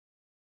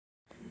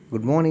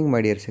Good morning,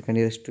 my dear second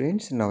year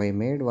students. Now I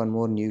made one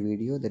more new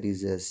video, that is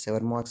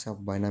 7 marks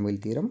of binomial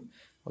theorem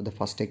of the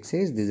first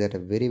exercise. These are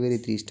very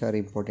 3-star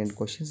important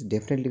questions.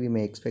 Definitely we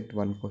may expect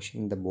one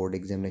question in the board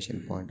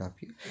examination point of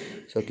view.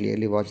 So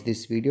clearly watch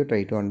this video,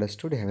 try to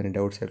understand. Have any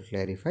doubts, I'll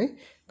clarify.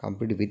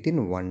 Complete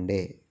within one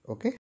day.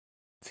 Okay.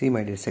 See,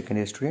 my dear second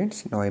year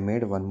students, now I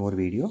made one more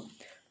video,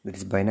 that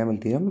is binomial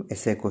theorem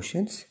essay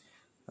questions.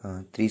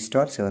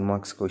 3-star 7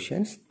 marks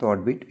questions.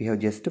 Third bit we have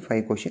just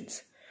 5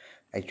 questions.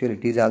 Actually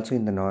it is also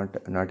in the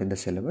not in the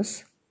syllabus,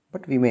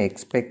 but we may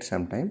expect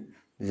sometime.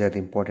 These are the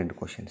important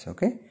questions.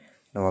 Okay,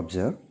 now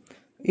observe,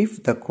 if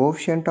the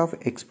coefficient of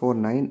x power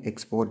 9,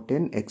 x power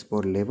 10, x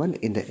power 11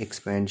 in the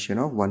expansion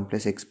of 1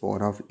 plus x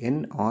power of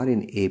n are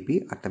in AP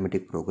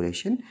arithmetic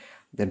progression,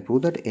 then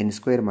prove that n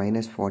square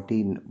minus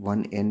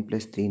 41 n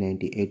plus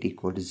 398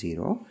 equal to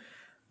 0.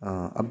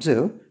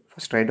 Observe,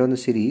 first write down the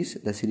series.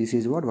 The series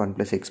is what? 1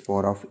 plus x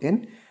power of n.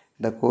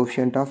 The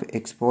coefficient of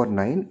x power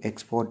 9,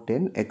 x power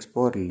 10, x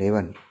power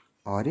 11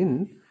 are in,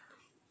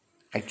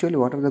 actually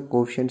what are the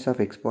coefficients of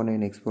x power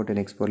 9, x power 10,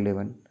 x power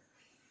 11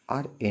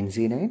 are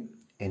nc9,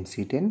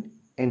 nc10,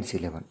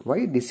 nc11.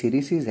 Why this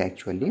series is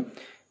actually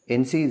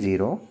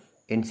nc0,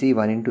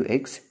 nc1 into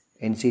x,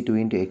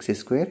 nc2 into x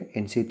square,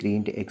 nc3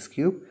 into x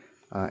cube,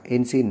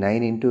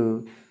 nc9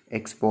 into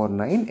x power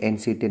 9,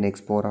 nc10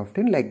 x power of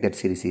 10, like that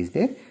series is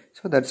there.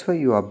 So that's why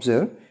you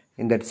observe,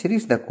 in that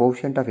series the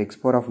coefficient of x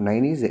power of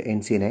 9 is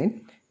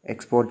nc9,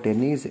 x power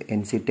 10 is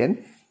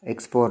nc10,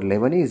 x power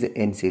 11 is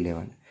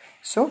nc11.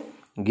 So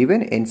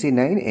given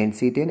nc9,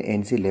 nc10,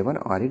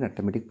 nc11 are in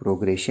arithmetic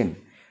progression,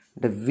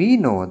 we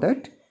know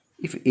that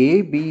if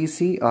a, b,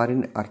 c are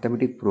in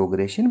arithmetic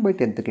progression by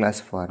 10th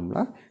class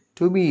formula,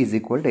 2b is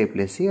equal to a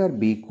plus c or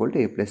b equal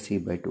to a plus c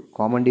by 2.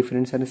 Common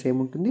difference and same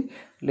ఉంటుంది,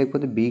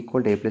 లేకపోతే b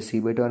equal to a plus c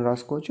by 2 అని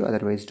రాసుకోవచ్చు,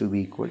 otherwise 2b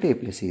equal to a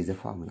plus c is the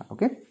formula.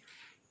 Okay.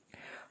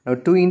 Now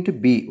 2 into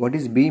b, what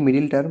is b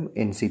middle term?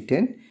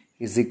 nc10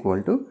 is equal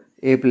to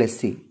a plus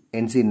c,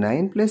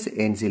 nc9 plus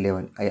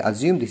nc11. I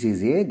assume this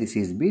is a, this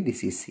is b,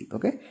 this is c.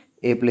 Okay,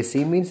 a plus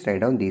c means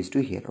write down these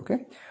two here. Okay,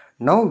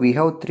 now we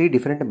have 3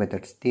 different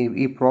methods.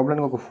 ఈ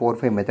problem ఒక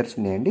 4-5 methods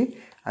ఉన్నాయండి.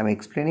 I am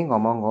explaining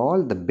among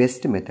all the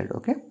best method.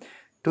 Okay,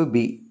 to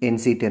b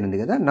nc10 ఉంది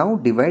కదా, now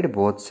divide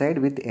both side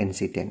with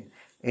nc10.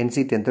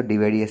 nc10 తో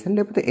divide చేస్తాను,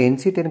 లేకపోతే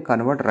nc10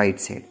 convert right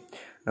side.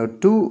 Now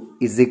 2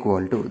 is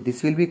equal to, this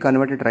will be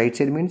converted right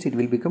side, means it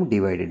will become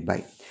divided by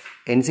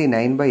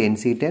nc9 by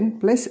nc10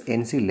 plus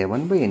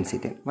nc11 by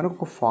nc10. మనకు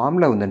ఒక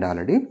formula ఉందండి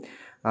already,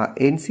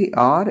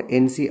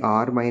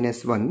 ncr minus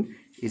 1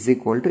 is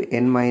equal to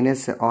n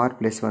minus r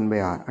plus 1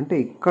 by r. అంటే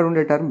ఇక్కడ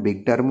ఉండే term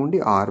big term ఉండి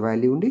r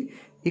value ఉండి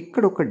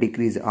ఇక్కడ ఒక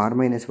డిక్రీజ్ r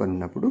minus 1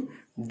 ఉన్నప్పుడు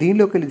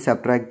దీనిలోకి వెళ్ళి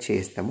సబ్ట్రాక్ట్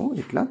చేస్తాము,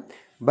 ఇట్లా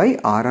బై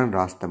r అని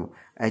రాస్తాము.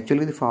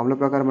 యాక్చువల్గా ఇది ఫార్ములా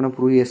ప్రకారం మనం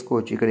ప్రూవ్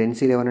చేసుకోవచ్చు. ఇక్కడ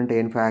nc11 అంటే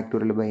n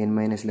factorial by n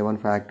minus 11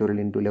 factorial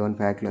into 11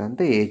 factorial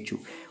అంతా వేయచ్చు,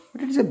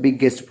 but it's a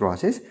biggest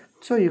process.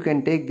 So you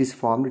can take this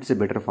formula, it's a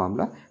better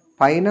formula.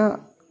 పైన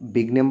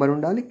బిగ్ నెంబర్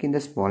ఉండాలి, కింద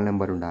స్మాల్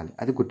నెంబర్ ఉండాలి,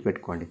 అది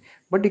గుర్తుపెట్టుకోండి.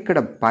 బట్ ఇక్కడ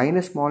పైన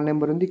స్మాల్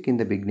నెంబర్ ఉంది,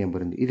 కింద బిగ్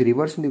నెంబర్ ఉంది, ఇది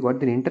రివర్స్ ఉంది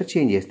కాబట్టి దీన్ని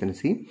ఇంటర్చేంజ్ చేస్తాను.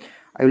 C,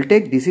 I will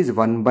take this is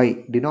 1 by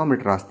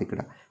denominator రాస్తుంది,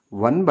 ఇక్కడ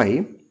 1 బై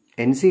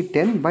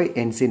nc10 బై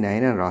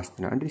nc9 అని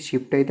రాస్తున్నాను, అంటే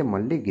షిఫ్ట్ అయితే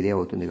మళ్ళీ ఇదే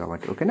అవుతుంది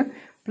కాబట్టి. ఓకేనా,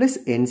 plus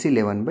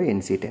nc11 by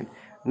nc10.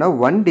 Now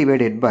 1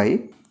 divided by,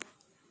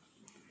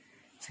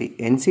 C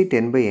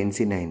nc10 by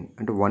nc9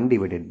 అంటే 1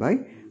 divided by,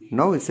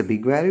 now it's a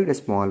big value, a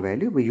small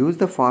value. We use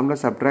the formula,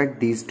 subtract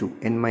these two,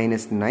 n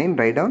minus 9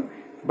 write down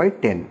by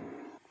 10.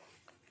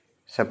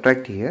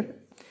 Subtract here,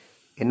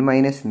 n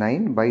minus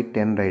 9 by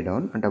 10 write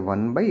down, and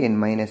 1 by n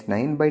minus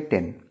 9 by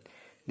 10.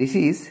 This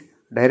is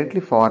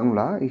directly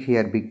formula,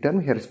 here big term,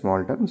 here small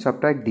term.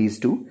 Subtract these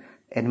two,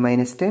 n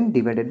minus 10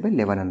 divided by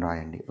 11 and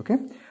rayandi. Okay,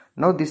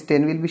 now this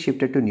 10 will be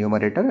shifted to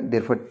numerator,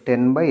 therefore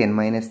 10 by n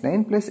minus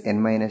 9 plus n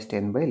minus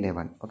 10 by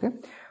 11. Okay,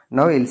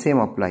 now LCM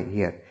apply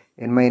here,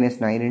 n minus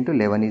 9 into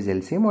 11 is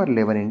LCM, or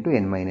 11 into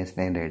n minus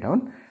 9 write down.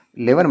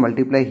 11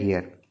 multiply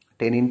here,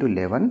 10 into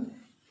 11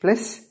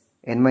 plus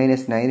n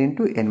minus 9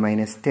 into n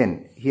minus 10,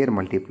 here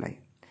multiply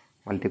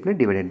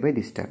divided by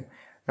this term.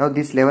 Now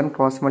this 11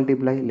 cross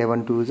multiply,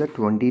 11 2 is a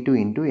 22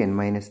 into n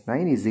minus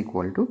 9 is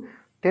equal to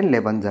 10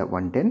 11s are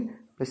 110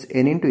 plus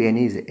n into n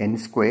is n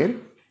square,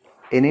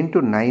 n into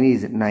 9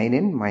 is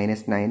 9n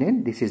minus 9n,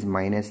 this is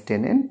minus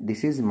 10n,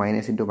 this is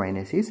minus into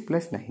minus is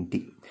plus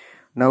 90.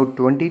 Now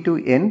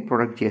 22n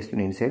product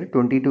చేస్తున్న inside,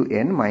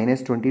 22n minus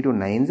 22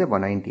 9s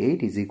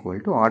 198 is equal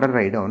to, order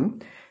write down,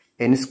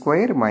 n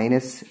square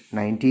minus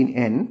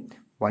 19n,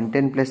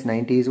 110 plus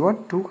 90 is what?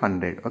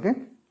 200. Okay,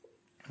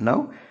 now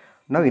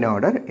in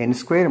order, n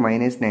square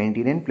minus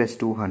 19n plus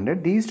 200,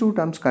 these two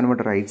terms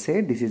convert right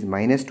side, this is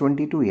minus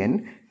 22n,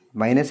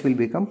 minus will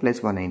become plus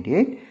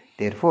 198.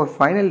 Therefore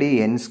finally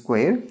n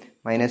square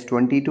minus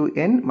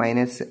 22n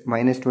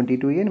minus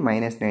 22n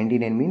minus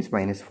 19n means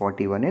minus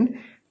 41n,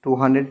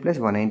 200 plus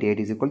 198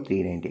 is equal to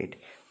 398.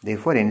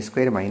 Therefore n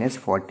square minus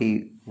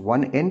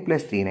 41n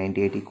plus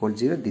 398 equals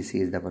 0. This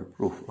is our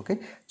proof. Okay,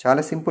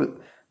 చాలా simple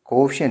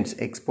cautions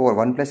x power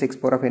 1 plus x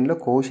power of ఎన్లో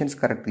cautions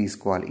correct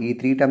తీసుకోవాలి. ఈ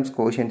 3 terms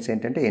cautions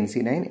ఏంటంటే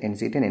NC9,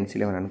 NC10,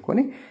 NC11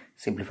 అనుకొని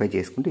simplify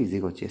చేసుకుంటే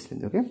ఈజీగా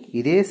వచ్చేస్తుంది. Okay,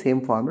 ఇదే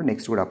same formula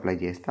next కూడా అప్లై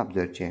చేస్తే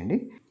అబ్జర్వ్ చేయండి.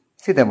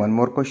 See the one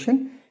more question.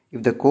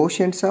 If the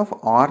quotients of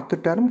rth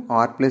term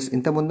r plus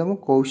ఇంతకుముందేమో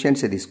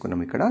కోషంట్స్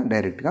తీసుకున్నాం ఇక్కడ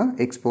డైరెక్ట్గా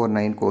x power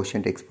 9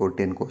 quotient x power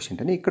 10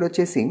 quotient అని. ఇక్కడ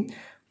వచ్చేసి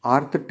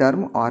rth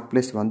term r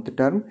plus 1th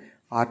term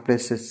r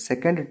plus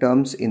second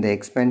terms in the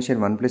expansion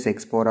 1 plus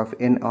x power of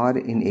nr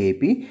in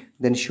AP,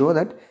 then show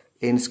that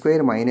n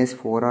square minus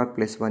 4r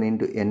plus 1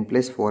 into n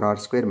plus 4r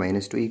square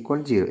minus 2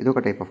 equal 0. This is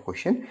a type of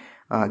question.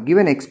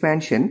 Given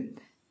expansion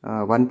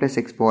 1 plus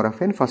x power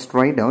of n, first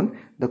write down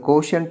the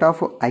quotient of,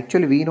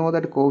 actually we know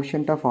that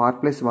quotient of r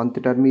plus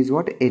 1th term is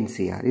what?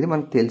 NCR. This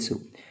is telsu.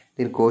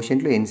 దీని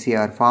కోషంట్లో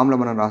NCR ఫామ్లో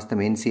మనం రాస్తాం.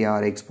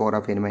 NCR X power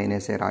of N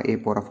minus A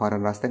power of are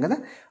అని రాస్తాం కదా,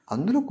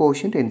 అందులో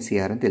quotient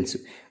NCR అని తెలుసు.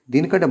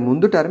 దీనికంటే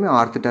ముందు టర్మ్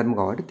ఆర్త్ టర్మ్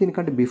కాబట్టి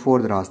దీనికంటే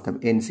బిఫోర్ది రాస్తాం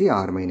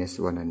ఎన్సీఆర్ మైనస్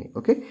 1 అని.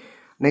 ఓకే,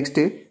 నెక్స్ట్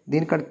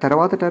దీనికంటే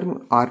తర్వాత టర్మ్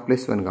ఆర్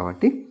ప్లస్ 1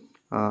 కాబట్టి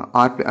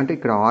ఆర్ అంటే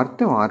ఇక్కడ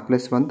ఆర్త్ ఆర్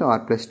ప్లస్ 1తో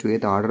ఆర్ ప్లస్ 2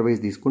 అయితే ఆర్డర్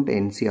వైజ్ తీసుకుంటే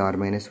ఎన్సీఆర్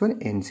మైనస్ 1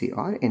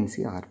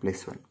 ఎన్సీఆర్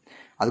ప్లస్ 1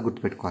 అది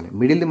గుర్తుపెట్టుకోవాలి.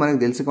 మిడిల్ది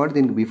మనకు తెలుసు కాబట్టి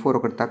దీనికి బిఫోర్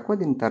ఒకటి తక్కువ,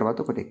 దీని తర్వాత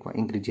ఒకటి ఎక్కువ,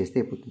 ఇంక్రీజ్ చేస్తే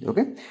అయిపోతుంది.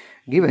 Okay,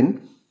 given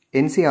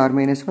NCR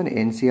minus 1,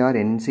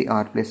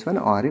 NCR plus 1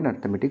 are in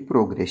arithmetic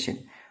progression.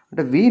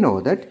 But we know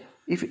that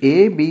if A,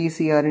 B,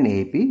 C are in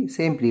AP,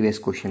 same previous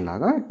question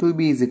laga,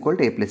 2B is equal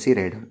to A plus C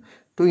right down.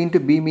 2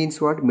 into B means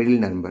what? Middle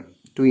number.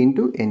 2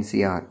 into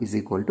NCR is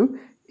equal to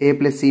A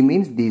plus C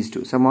means these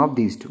two, sum of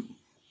these two.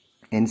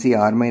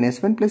 NCR minus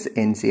 1 plus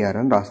NCR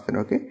and rastan.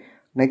 Okay,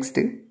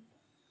 next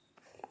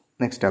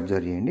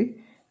observe cheyandi.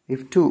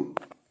 If 2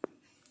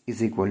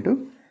 is equal to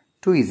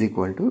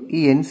ఈ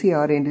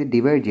NCR ఏంటిది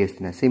divide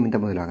చేస్తున్నా, same ఇంత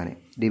ముందులాగానే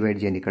divide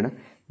చేయండి ఇక్కడ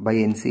by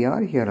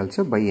NCR, here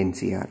also by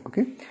NCR.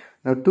 Okay,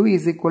 నా 2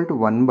 is equal to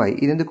 1 by,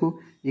 ఇది ఎందుకు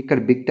ఇక్కడ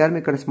బిగ్ టర్మ్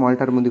ఇక్కడ స్మాల్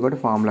టర్మ్ ఉంది కాబట్టి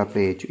ఫార్ములా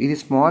అప్లై చేయొచ్చు. ఇది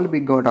స్మాల్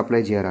బిగ్ కాబట్టి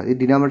అప్లై చేయాలి, ఇది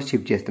డినామినేటర్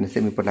షిఫ్ట్ చేస్తున్నా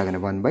సేమ్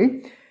ఇప్పటిలాగానే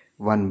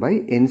 1 బై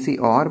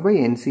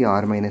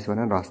ఎన్సీఆర్ మైనస్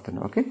 1 అని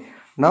రాస్తున్నా. ఓకే,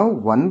 నా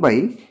 1 by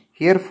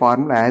here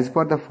formula as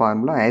per the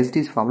formula as it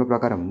is formula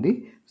ప్రకారం ఉంది,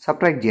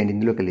 సబ్ట్రాక్ట్ చేయండి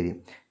ఇందులోకి వెళ్ళి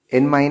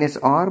n minus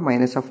r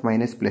minus of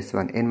minus plus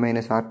 1, n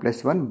minus r plus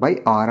 1 by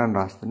r అని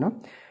రాస్తున్నా.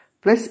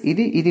 ప్లస్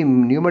ఇది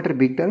న్యూమరేటర్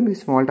బిగ్ టర్మ్, ఇది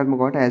స్మాల్ టర్మ్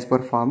కాబట్టి as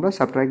per formula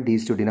subtract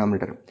these to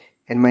denominator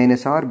n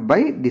minus r by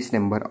this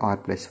number r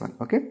plus 1.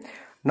 Okay,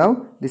 now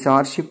this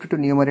r shift to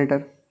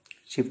numerator,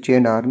 shift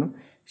చేయండి rను,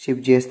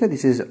 shift చేస్తే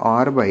this is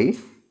r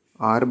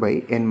by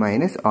n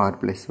minus r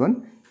plus 1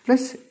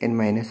 plus n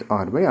minus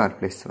r by r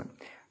plus 1.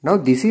 Now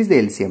this is the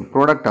LCM,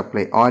 product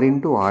apply r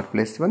into r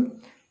plus 1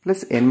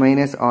 plus n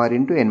minus r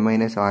into n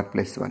minus r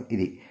plus 1,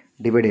 ఇది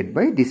divided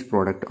by this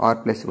product r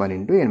plus 1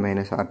 into n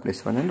minus r plus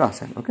 1 అని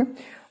రాశాను. Okay,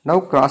 now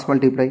cross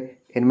multiply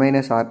n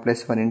minus r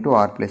plus 1 into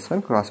r plus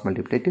 1 cross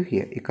multiply to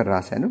hear, ఇక్కడ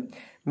రాశాను,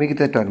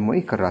 మిగతా term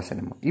ఇక్కడ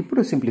రాశాను.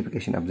 ఇప్పుడు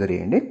simplification observe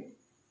చేయండి,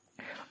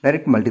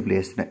 డైరెక్ట్ మల్టిప్లై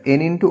చేస్తున్నా.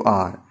 n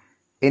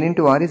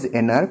into r is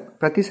nr,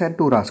 ప్రతిసారి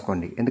 2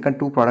 రాసుకోండి ఎందుకంటే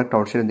 2 ప్రోడక్ట్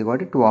అవుట్ సైడ్ ఉంది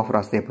కాబట్టి 2 ఆఫ్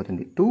రాస్తే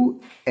అయిపోతుంది.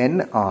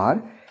 2nr,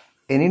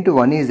 n into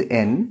 1 is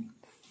n,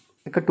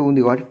 ఇక్కడ 2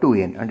 ఉంది కాబట్టి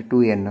 2n అంటే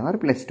 2nr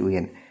plus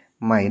 2n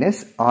minus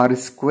r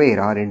square,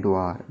 r into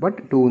r, but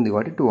 2 ఉంది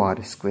కాబట్టి 2r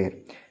square,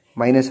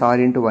 minus r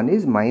into 1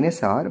 is minus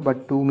r,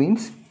 but 2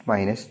 means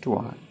minus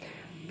 2r,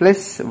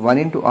 plus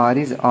 1 into r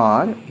is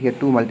r, here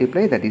 2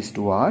 multiply that is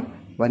 2r,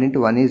 1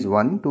 into 1 is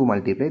 1, 2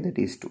 multiply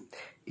that is 2,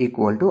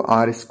 equal to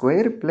r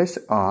square plus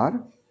r,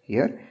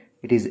 here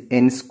it is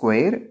n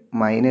square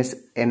minus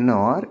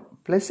nr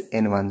plus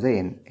n1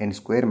 n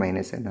square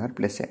minus nr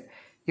plus n.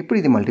 ఇప్పుడు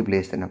ఇది multiply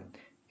చేస్తున్నాం,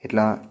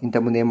 ఇట్లా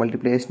ఇంతకుముందు ఏం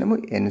multiply చేసినాము,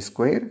 n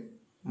square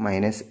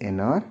minus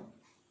nr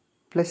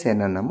plus n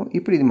అన్నాము.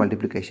 ఇప్పుడు ఇది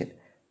multiplication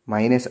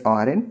minus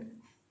rn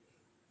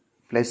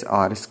plus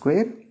r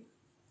square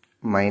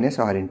minus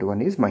r into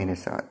 1 is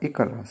minus r,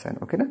 ఇక్కడ రాశాను.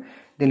 ఓకేనా,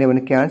 దీనిలో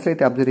ఏమైనా క్యాన్సిల్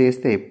అయితే అబ్జర్వ్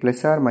చేస్తే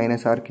plus r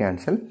minus r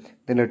cancel,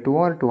 దీనిలో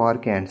 2r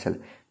క్యాన్సిల్,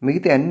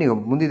 మిగతా అన్ని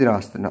ముందు ఇది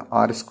రాస్తున్నా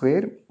r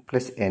square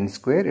plus n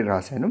square ఇది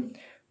రాశాను,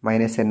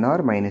 minus nr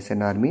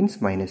means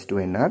minus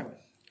 2nr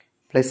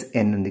plus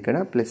n ఉంది ఇక్కడ,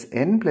 plus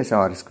n plus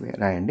r square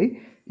రాయండి.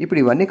 ఇప్పుడు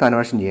ఇవన్నీ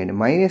కన్వర్షన్ చేయండి,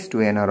 మైనస్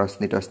 2nr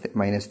వస్తుంది, ఇటు వస్తే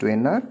minus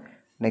 2nr,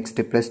 next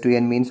plus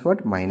 2n means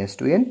what minus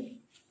 2n,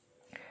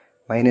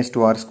 minus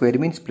 2r square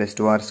means plus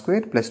 2r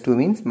square, plus 2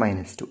 means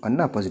minus 2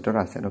 అన్న ఆపోజిట్లో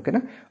రాశాను.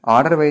 ఓకేనా,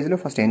 order వైజ్లో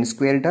first n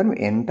square term,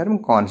 n term,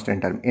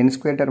 constant term, n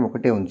square term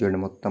ఒకటే ఉంది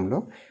చూడండి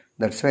మొత్తంలో,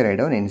 that's why right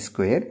down n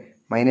square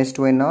minus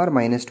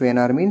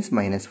 2nr means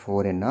minus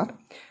 4nr,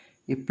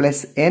 ఈ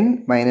plus n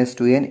minus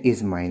 2n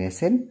is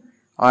minus n,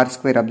 r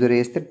square observe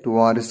చేస్తే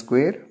 2r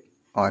square,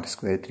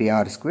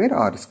 3r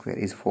square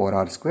is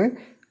 4r square,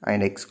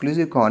 and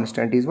exclusive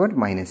constant is what?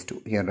 Minus 2.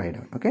 Here write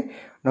down. Okay,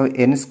 now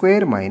n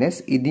square minus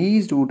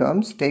these two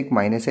terms take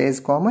minus as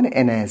common,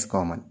 n as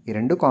common, ఈ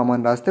రెండు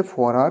common రాస్తే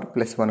 4r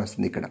plus 1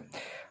 వస్తుంది ఇక్కడ,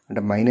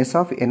 అంటే minus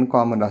of n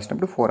common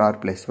రాసినప్పుడు 4r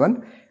plus 1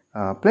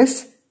 plus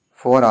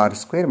 4r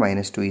square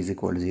minus 2 is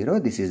equal to 0.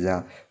 This is the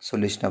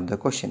solution of the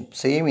question.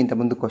 Same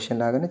ఇంతకుముందు question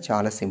లాగానే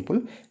చాలా సింపుల్,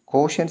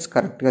 కోషన్స్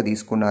కరెక్ట్గా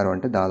తీసుకున్నారు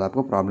అంటే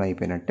దాదాపుగా ప్రాబ్లం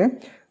అయిపోయినట్టే.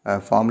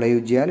 ఫార్ములా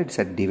యూజ్ చేయాలి, ఇటు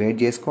సైడ్ డివైడ్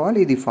చేసుకోవాలి,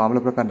 ఇది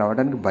ఫార్ములా ప్రకారం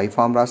రావడానికి బై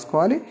ఫార్మ్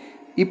రాసుకోవాలి.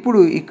 ఇప్పుడు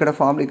ఇక్కడ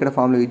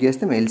ఫార్ములా యూజ్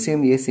చేస్తే ఎల్సిఎం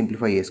చేసి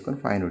సింప్లిఫై చేసుకొని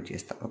ఫైండ్ అవుట్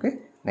చేస్తాం. Okay,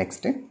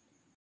 next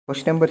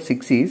question number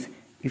 6 is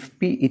if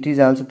P, it is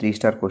also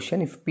 3-star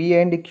question. If P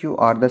and Q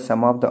are the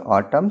sum of the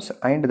odd terms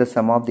and the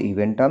sum of the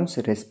even terms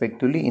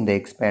respectively in the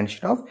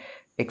expansion of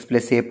x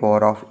plus a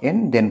power of n,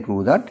 then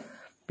prove that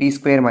p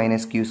square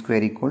minus q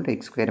square equal to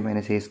x square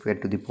minus a square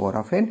to the power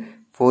of n,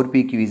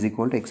 4pq is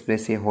equal to x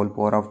plus a whole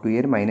power of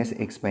 2n minus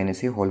x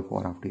minus a whole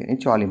power of 2n.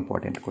 It's all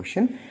important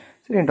question.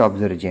 So ఏంటో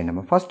observe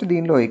చేయండి. First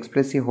దీనిలో x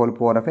plus A whole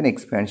power of N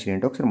expansion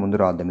ఏంటో ఒకసారి ముందు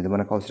రాద్దాం, ఇది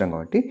మనకు అవసరం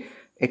కాబట్టి.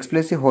 x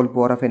plus A whole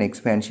power of N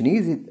expansion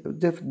is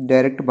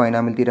direct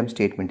binomial theorem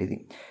statement ఇది.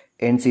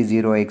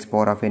 nc0 x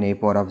power of N A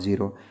power of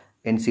 0,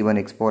 nc1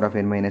 x power of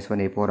n minus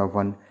 1 a power of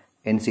 1,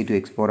 nc2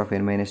 x power of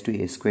n minus 2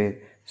 a square,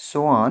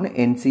 so on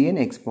ncn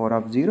x power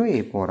of 0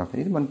 a power of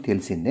n. ఇది మనకు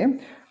తెలిసిందే.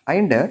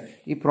 And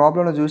ఈ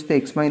ప్రాబ్లంలో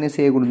చూస్తే x minus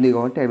ఏ కూడా ఉంది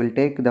కాబట్టి I will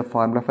take the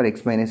formula for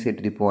x minus A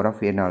to the power of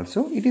n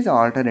also. It is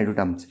alternative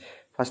terms.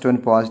 First one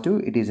positive,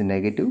 it is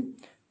negative,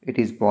 it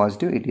is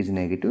positive, it is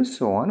negative,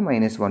 so on,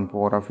 minus 1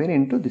 power of n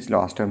into this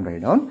last term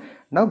write down.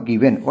 Now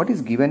given, what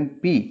is given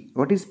P?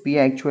 What is P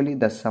actually?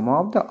 The sum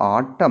of the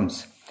odd terms.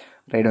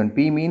 Write down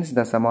P means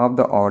the sum of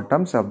the odd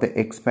terms of the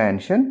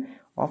expansion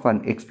of an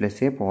x plus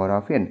a power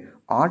of n.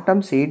 Odd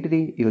terms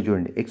ఏంటిది? ఇక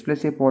చూడండి, x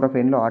plus a power of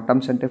n లో odd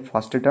terms అంటే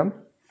first term,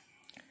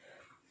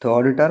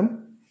 third term,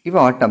 ఇవి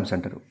add terms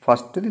అంటారు.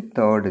 ఫస్ట్ది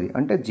థర్డ్ది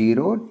అంటే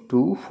 0, 2,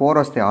 4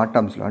 వస్తాయి ఆడ్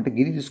టర్మ్స్లో. అంటే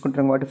గిరి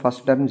తీసుకుంటాం కాబట్టి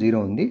ఫస్ట్ టర్మ్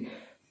 0 ఉంది,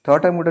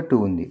 థర్డ్ టర్మ్ కూడా 2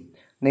 ఉంది.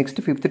 నెక్స్ట్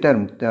ఫిఫ్త్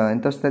టర్మ్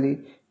ఎంత వస్తుంది?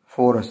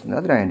 4 వస్తుంది.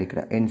 అది రాయండి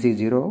ఇక్కడ.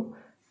 nc0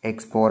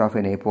 x power of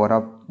n a power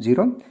of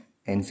 0,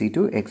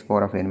 nc2 x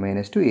power of n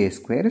minus 2 a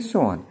square, so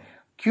on.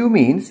 q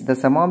means the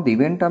sum of the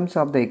event terms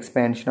of the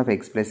expansion of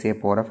x plus a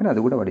power of n.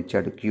 అది కూడా వాడు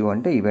ఇచ్చాడు, q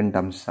అంటే event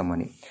terms sum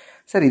అని.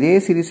 Sir ఇదే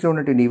సిరీస్లో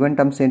ఉన్నటువంటి event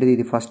terms ఏంటిది?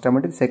 ఇది ఫస్ట్ టర్మ్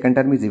అంటే second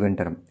term is event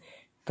term,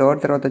 third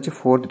తర్వాత వచ్చి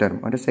ఫోర్త్ టర్మ్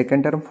అంటే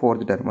సెకండ్ టర్మ్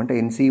ఫోర్త్ టర్మ్ అంటే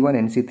nc1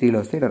 nc3లో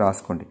వస్తే ఇక్కడ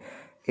రాసుకోండి.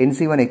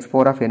 nc1 x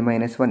power of n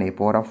minus 1 a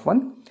power of 1,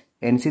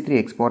 nc3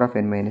 x power of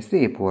n minus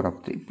 3 a power of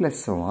 3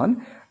 plus so on.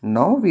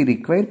 Now we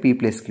require p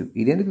plus q.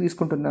 ఇది ఎందుకు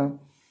తీసుకుంటున్నా?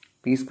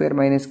 p square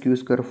minus q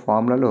square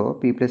ఫార్ములాలో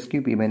p plus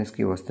q p minus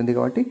q వస్తుంది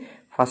కాబట్టి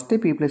first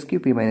p plus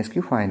q p minus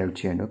q find out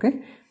చేయండి. Okay,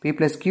 p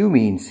plus q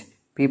means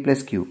p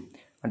plus q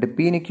అంటే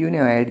pని qని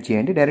add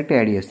చేయండి, direct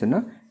add చేస్తున్నా.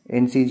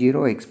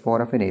 nc0 x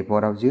power of n a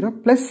power of 0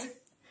 plus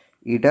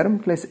ఈ term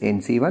plus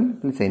nc1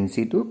 plus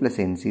nc2 plus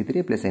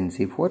nc3 plus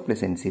nc4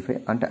 plus nc5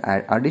 అంటే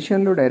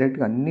అడిషన్లో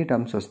డైరెక్ట్గా అన్ని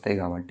terms వస్తాయి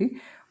కాబట్టి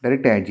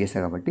direct add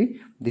చేస్తాయి కాబట్టి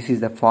this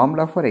is the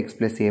formula for x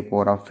plus A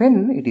power of n.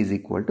 It is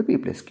equal to p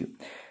plus q.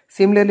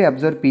 Similarly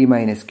observe p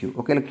minus q.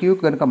 ఒకవేళ q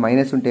కనుక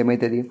minus ఉంటే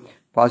ఏమవుతుంది?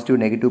 Positive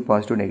negative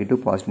positive negative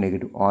positive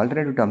negative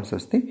alternative terms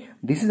వస్తాయి.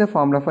 This is the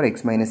formula for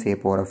x minus A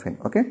power of n.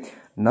 Okay,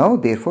 now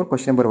there four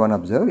question number 1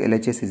 observe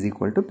LHS is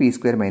equal to p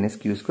square minus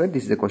q square.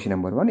 This is the question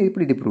number 1.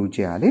 ఇప్పుడు ఇది prove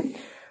చేయాలి.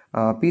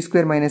 p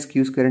square minus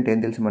q square అంటే ఏం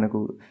తెలుసు మనకు?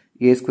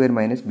 a square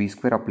minus b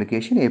square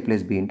application a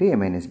plus b into a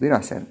minus b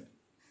రాశాను.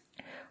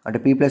 అంటే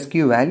p plus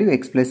q value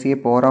x plus a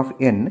power of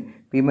n,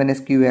 p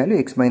minus q value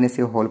x minus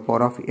a whole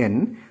power of n.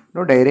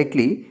 No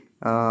directly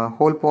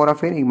whole power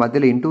of n ఈ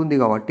మధ్యలో into ఉంది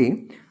కాబట్టి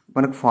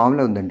మనకు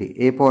formula ఉందండి,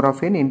 a power of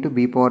n into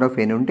b power of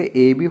n ఉంటే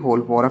ab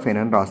whole power of n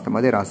అని రాస్తాం.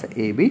 అదే రాసా,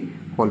 ab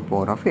whole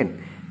power of n,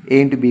 a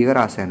into bగా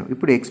రాశాను.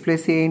 ఇప్పుడు x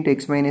plus a into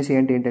x minus a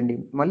అంటే ఏంటండి?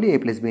 మళ్ళీ a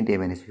plus b into a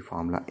minus b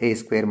formula, a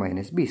square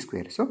minus b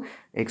square. So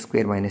x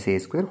square minus a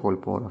square whole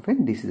power of n.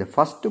 This is the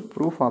first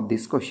proof of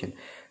this question.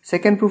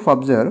 Second proof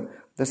observe.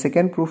 The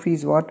second proof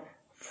is what?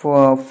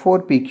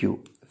 4pq.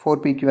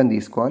 4pq అని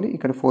తీసుకోవాలి.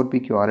 ఇక్కడ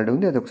 4pq already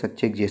ఉంది, అది ఒకసారి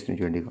check చేస్తుంది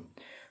చూడండి.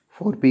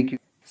 4pq.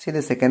 See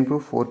the second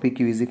proof, 4pq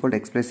is equal to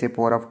x plus a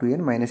power of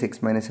 2n minus x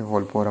minus a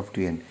whole power of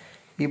 2n.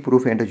 ఈ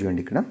proof ఏంటో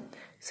చూడండి ఇక్కడ.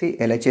 See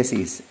LHS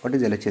is, what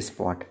is LHS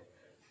part?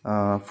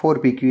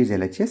 4pq is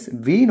LHS.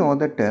 We know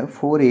that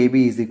 4ab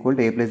is equal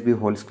to a plus b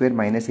whole square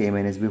minus a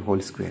minus b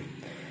whole square.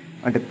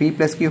 అంటే p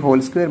plus q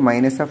whole square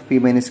minus of p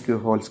minus q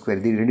whole square.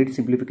 దీని రెండింటి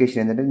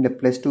simplification ఏంటంటే ఇందులో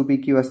plus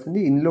 2pq వస్తుంది,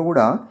 ఇందులో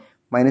కూడా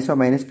minus of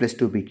minus plus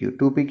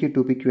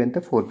 2pq ఎంత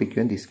 4pq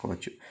అని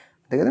తీసుకోవచ్చు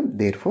అంతే కదా.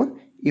 దేర్ ఫోర్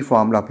ఈ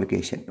formula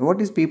application.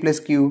 What is p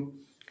plus q?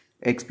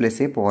 x plus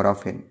A power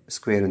of n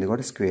square ఉంది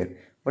కాబట్టి square.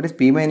 What is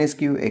p minus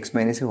q? x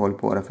minus A whole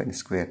power of n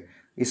square.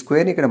 ఈ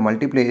స్క్వేర్ని ఇక్కడ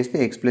multiply చేస్తే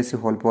x plus A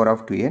whole power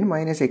of 2n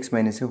minus x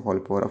minus A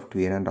whole power of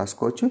 2n అని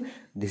రాసుకోవచ్చు.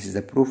 This is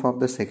the proof of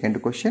the second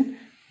question.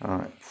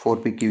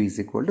 4pq is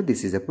equal to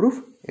this is the proof.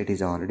 It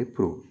is already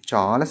prove.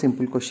 చాలా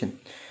simple question.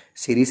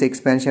 Series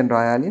expansion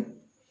రాయాలి,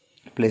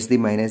 ప్లస్ది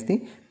మైనస్ది,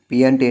 p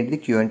అంటే ఏంటిది,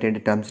 q అంటే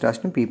ఏంటి terms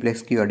రాసినాం, p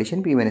plus q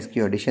addition, p minus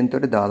q addition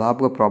తోటి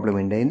దాదాపుగా problem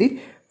end అయింది.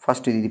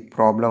 First ఇది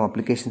ప్రాబ్లం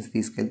అప్లికేషన్స్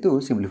తీసుకెళ్తూ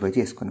సింప్లిఫై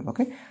చేసుకున్నాం.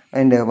 Okay,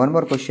 and one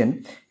more question.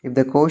 If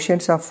the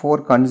కోషంట్స్ of 4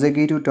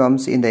 కన్సర్గేటివ్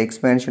terms in the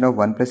expansion of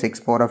 1 plus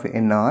x power of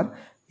n are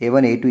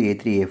a1 a2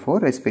 a3 a4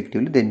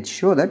 respectively, then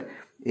show that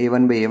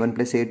a1 by a1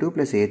 plus a2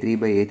 plus a3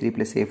 by a3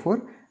 plus a4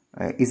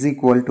 is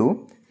equal to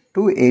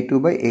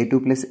 2a2 by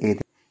a2 plus a3.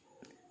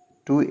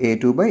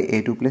 2a2 by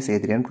a2 plus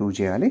a3 అని prove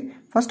చేయాలి.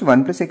 First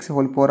 1 plus x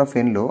whole power of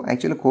ఎన్లో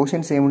actual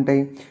cautions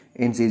ఏముంటాయి,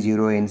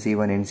 NC0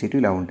 NC1 NC2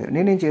 ఇలా ఉంటాయి.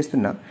 నేనేం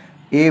చేస్తున్నా,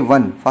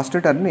 a1 first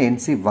term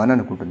NC1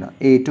 అనుకుంటున్నా,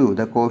 a2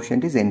 the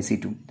coefficient is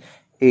NC2,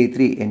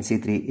 a3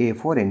 NC3,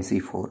 a4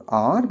 NC4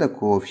 are the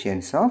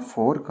coefficients of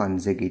 4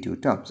 consecutive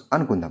terms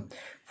అనుకుందాం.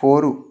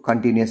 4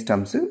 continuous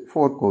terms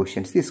 4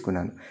 coefficients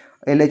తీసుకున్నాను.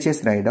 LHS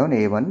write down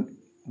a1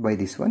 by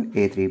this one,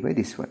 a3 by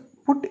this one.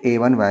 Put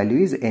a1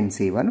 value is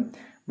NC1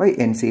 by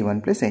NC1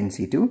 plus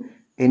NC2,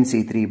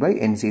 NC3 by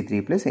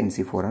NC3 plus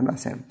NC4 అని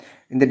రాశాను.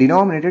 In the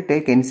denominator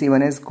take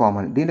NC1 as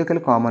common.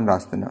 దీనిలోకి common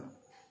రాస్తున్నా.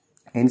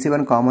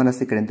 NC1 common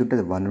వస్తే ఇక్కడ ఎంత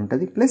ఉంటుంది, 1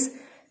 ఉంటుంది, plus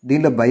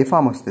దీనిలో బై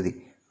ఫామ్ వస్తుంది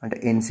అంటే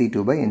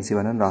NC2 by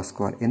NC1 అని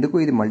రాసుకోవాలి. ఎందుకు,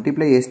 ఇది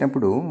మల్టిప్లై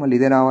చేసినప్పుడు మళ్ళీ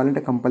ఇదే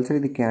రావాలంటే కంపల్సరీ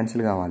ఇది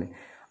క్యాన్సిల్ కావాలి.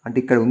 అంటే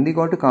ఇక్కడ ఉంది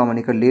కాబట్టి కామన్,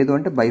 ఇక్కడ లేదు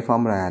అంటే బై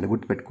ఫామ్ రాయాలి,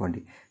 గుర్తుపెట్టుకోండి.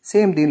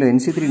 సేమ్ దీనిలో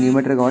NC3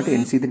 న్యూమరేటర్ కాబట్టి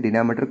NC3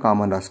 డినామినేటర్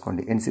కామన్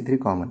రాసుకోండి. NC3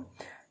 common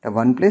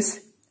 1 plus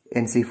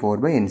NC4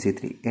 by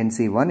NC3,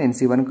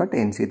 NC1 cut,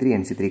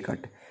 NC3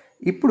 cut.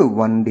 ఇప్పుడు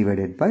 1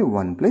 డివైడెడ్ బై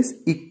 1 ప్లస్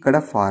ఇక్కడ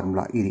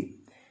ఫార్ములా ఇది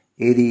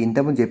ఏది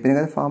ఇంతకుముందు చెప్పిన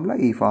కదా ఫార్ములా,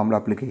 ఈ ఫార్ములా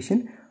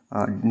అప్లికేషన్.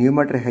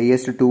 న్యూమరేటర్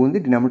హైయెస్ట్ 2 ఉంది,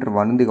 డినామినేటర్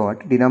 1 ఉంది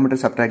కాబట్టి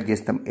డినామినేటర్ సబ్ట్రాక్ట్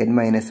చేస్తాం,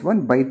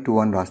 n-1/2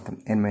 అని రాస్తాం,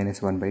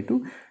 n-1/2.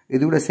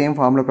 ఇది కూడా సేమ్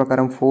ఫార్ములా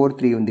ప్రకారం 4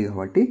 3 ఉంది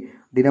కాబట్టి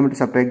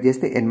డినామినేటర్ సబ్ట్రాక్ట్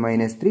చేస్తే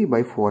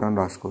n-3/4 అని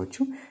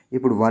రాసుకోవచ్చు.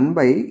 ఇప్పుడు 1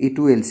 బై ఈ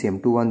 2 LCM,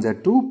 2 1s are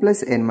 2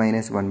 plus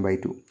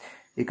n-1/2.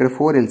 ఇక్కడ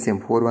 4 LCM,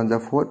 4 1s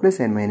are 4 plus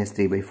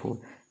n-3/4.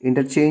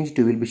 Interchange,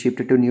 2 will be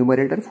shifted to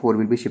numerator, 4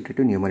 will be shifted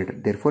to numerator.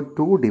 Therefore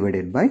 2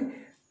 divided by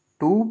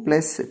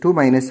 2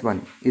 minus 1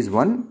 is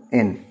 1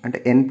 n అంటే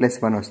n plus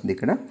 1 వస్తుంది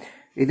ఇక్కడ.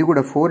 ఇది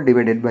కూడా 4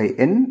 divided by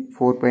n,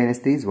 4 minus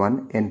 3 is 1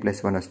 n plus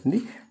 1 వస్తుంది.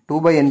 2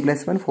 by n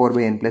plus 1, 4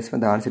 by n plus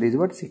 1, the answer is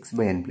what, 6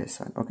 by n plus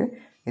 1. Okay.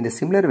 In the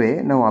similar way,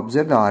 now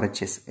observe the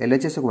RHS.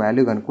 LHS ఒక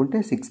value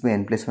కనుక్కుంటే 6 by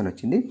n plus 1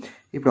 వచ్చింది.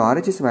 ఇప్పుడు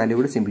RHS value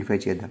కూడా simplify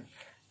చేద్దాం.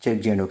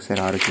 Check చేయండి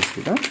ఒకసారి RHS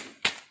కూడా.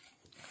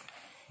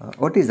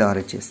 What is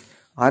RHS?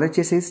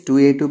 RHS is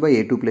 2a2 by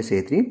a2 plus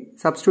a3.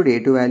 Substitute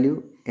a2 value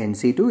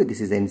NC2. This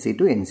is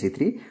NC2,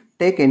 NC3.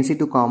 Take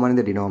NC2 common in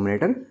the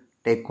denominator.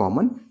 Take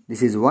common.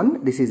 This is 1.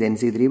 This is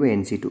NC3 by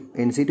NC2.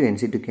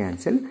 NC2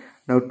 cancel.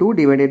 Now 2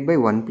 divided by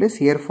 1 plus.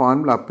 Here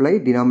formula apply.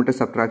 Denominator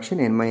subtraction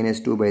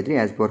n-2/3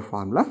 as per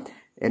formula.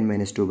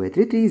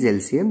 n-2/3. 3 is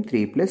LCM.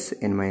 3 plus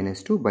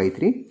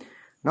n-2/3.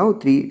 Now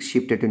 3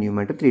 shifted to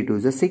numerator, 3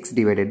 2s are 6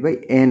 divided by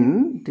n,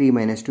 3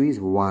 minus 2 is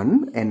 1,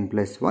 n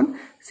plus 1,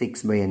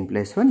 6 by n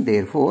plus 1.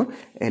 Therefore,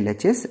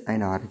 LHS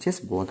and RHS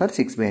both are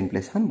 6 by n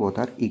plus 1, both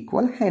are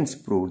equal, hence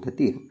prove the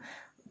theorem.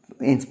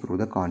 Hence prove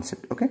the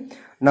concept. Okay.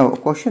 Now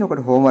question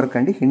ఒకటి homework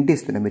అండి, hint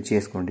ఇస్తున్నా మీరు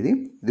చేసుకోండి.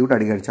 ఇది కూడా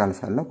అడిగాడు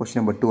చాలాసార్లు. Question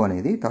number 2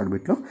 అనేది third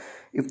బిట్లో.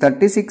 If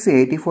 36,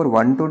 84,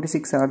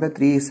 126 are the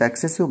 3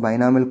 successive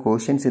binomial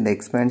quotients in the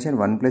expansion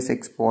 1 plus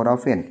x power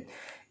of n.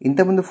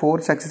 ఇంతకుముందు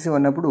 4 సక్సెసివ్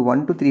అన్నప్పుడు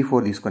 1 2 3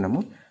 4 తీసుకున్నాము.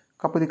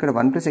 కాకపోతే ఇక్కడ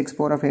 1 plus x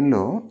power of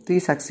nలో 3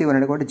 successive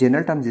అన్నాడు కాబట్టి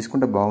జనరల్ టర్మ్స్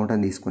తీసుకుంటే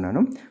బాగుంటుంది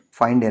తీసుకున్నాను.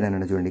 ఫైండ్ n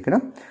అన్నాడు చూడండి ఇక్కడ.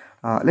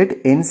 Let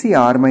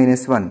NCR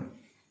minus 1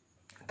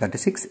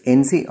 36,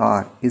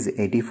 NCR is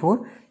 84,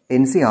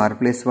 NCR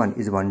plus 1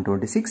 is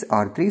 126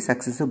 are 3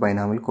 successive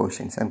binomial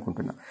quotients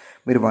అనుకుంటున్నా.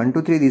 మీరు 1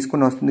 2 3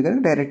 తీసుకుని వస్తుంది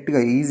కనుక డైరెక్ట్గా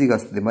ఈజీగా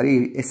వస్తుంది, మరి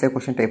ఎస్ఏ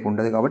క్వశ్చన్ టైప్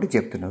ఉండదు కాబట్టి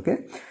చెప్తున్నా. ఓకే.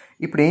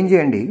 ఇప్పుడు ఏం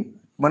చేయండి,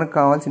 మనకు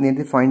కావాల్సింది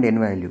ఏంటి, ఫైండ్ n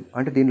వాల్యూ.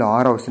 అంటే దీనిలో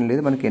r అవసరం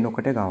లేదు, మనకి n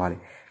ఒకటే కావాలి.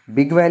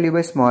 Big value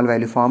by small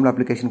value formula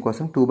application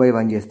కోసం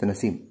 2/1 చేస్తున్న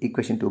సేమ్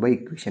ఈక్వేషన్ 2 by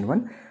equation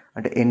 1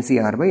 అంటే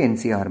NCR by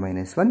NCR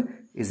minus 1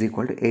 is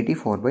equal to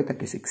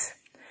 84/36.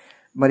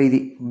 మరి ఇది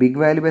big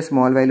value by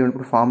small value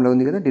ఉన్నప్పుడు ఫార్ములా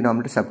ఉంది కదా,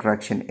 డినామినేటర్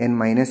సబ్ట్రాక్షన్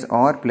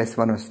n-r plus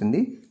 1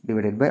 వస్తుంది,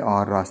 డివైడెడ్ బై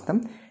r రాస్తాం.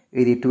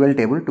 ఇది 12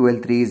 టేబుల్, 12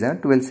 3s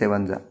 12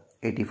 7s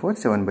 84,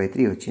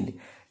 7/3 వచ్చింది.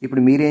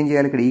 ఇప్పుడు మీరు ఏం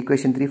చేయాలి, ఇక్కడ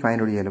ఈక్వేషన్ 3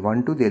 ఫైండ్ అవుట్ చేయాలి.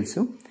 1 2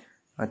 తెలుసు,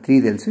 3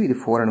 తెలుసు, ఇది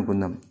 4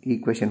 అనుకుందాం.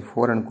 ఈక్వేషన్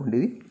 4 అనుకోండి,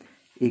 ఇది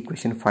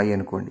ఈక్వేషన్ 5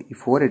 అనుకోండి. ఈ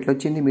 4 ఎట్లా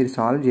వచ్చింది మీరు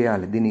సాల్వ్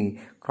చేయాలి. దీన్ని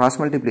క్రాస్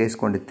మల్టిప్లై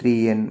చేసుకోండి.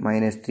 3n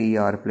minus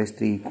 3r plus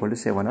 3 equal to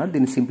 7r.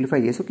 దీన్ని సింప్లిఫై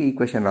చేసి ఒక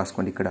ఈక్వేషన్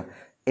రాసుకోండి. ఇక్కడ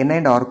n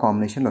and r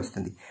కాంబినేషన్లో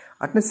వస్తుంది.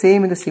 అట్లా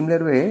same in the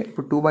similar way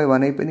ఇప్పుడు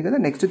 2/1 అయిపోయింది కదా,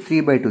 నెక్స్ట్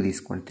 3/2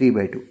 తీసుకోండి.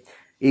 3/2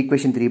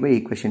 equation 3 by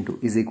equation 2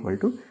 is equal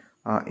to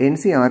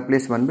NCR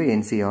plus 1 by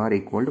NCR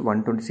equal to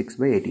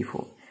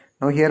 126/84.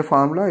 Now here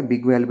formula,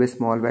 big value by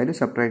small value,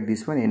 subtract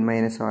this one,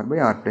 n-r by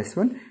r plus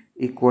 1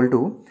 equal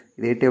to,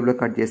 ఇది ఏ టేబుల్లో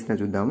cut చేస్తున్నా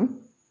చూద్దాము.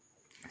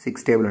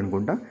 6 table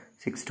అనుకుంటా.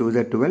 6 2s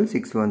are 12,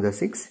 6 1s are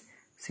 6,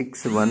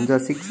 6 1s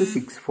are 6,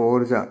 6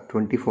 4s are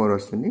 24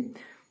 వస్తుంది.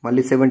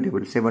 మళ్ళీ 7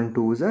 table, 7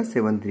 2s are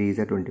 7 3s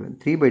are 21,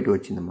 3/2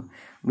 వచ్చిందమ్మా.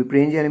 ఇప్పుడు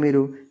ఏం చేయాలి,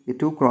 మీరు ఈ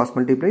 2 క్రాస్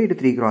మల్టిప్లై, ఇటు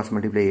 3 క్రాస్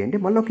మల్టిప్లై చేయండి,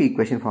 మళ్ళీ ఒక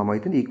ఈక్వేషన్ ఫామ్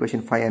అవుతుంది.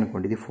 ఈక్వేషన్ 5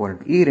 అనుకోండి, ఇది 4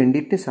 అంటే ఈ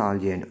రెండింటిని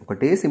సాల్వ్ చేయండి.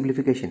 ఒకటే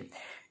సింప్లిఫికేషన్.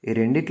 ఈ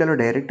రెండిట్లలో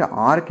డైరెక్ట్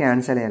ఆర్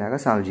క్యాన్సల్ అయ్యేలాగా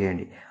సాల్వ్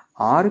చేయండి.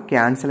 ఆర్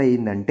క్యాన్సల్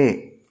అయ్యిందంటే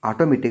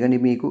ఆటోమేటిక్గా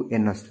మీకు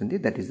n వస్తుంది.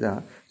 That is the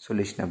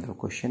solution of the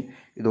question.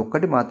 ఇది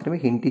ఒక్కటి మాత్రమే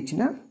హింట్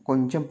ఇచ్చిన,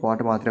 కొంచెం పాట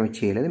మాత్రమే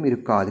చేయలేదు, మీరు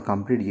కాదు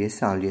కంప్లీట్ చేసి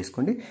సాల్వ్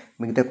చేసుకోండి.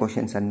 మిగతా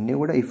క్వశ్చన్స్ అన్నీ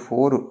కూడా ఈ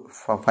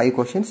 5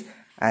 క్వశ్చన్స్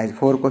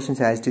 4 క్వశ్చన్స్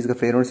యాజ్ ఇట్ ఈస్గా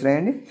ఫెయిర్ నోట్స్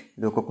రాయండి.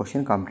 ఇది ఒక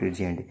క్వశ్చన్ కంప్లీట్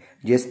చేయండి.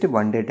 Just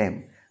 1 day time.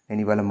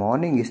 నేను ఇవాళ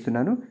మార్నింగ్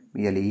ఇస్తున్నాను,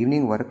 ఇవాళ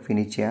ఈవినింగ్ వరకు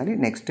ఫినిష్ చేయాలి.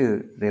 నెక్స్ట్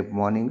రేపు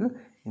మార్నింగ్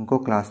ఇంకో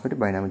క్లాస్ తోటి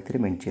బైనామిల్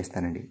థియరమ్ ఎండ్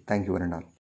చేస్తానండి. Thank you one and all.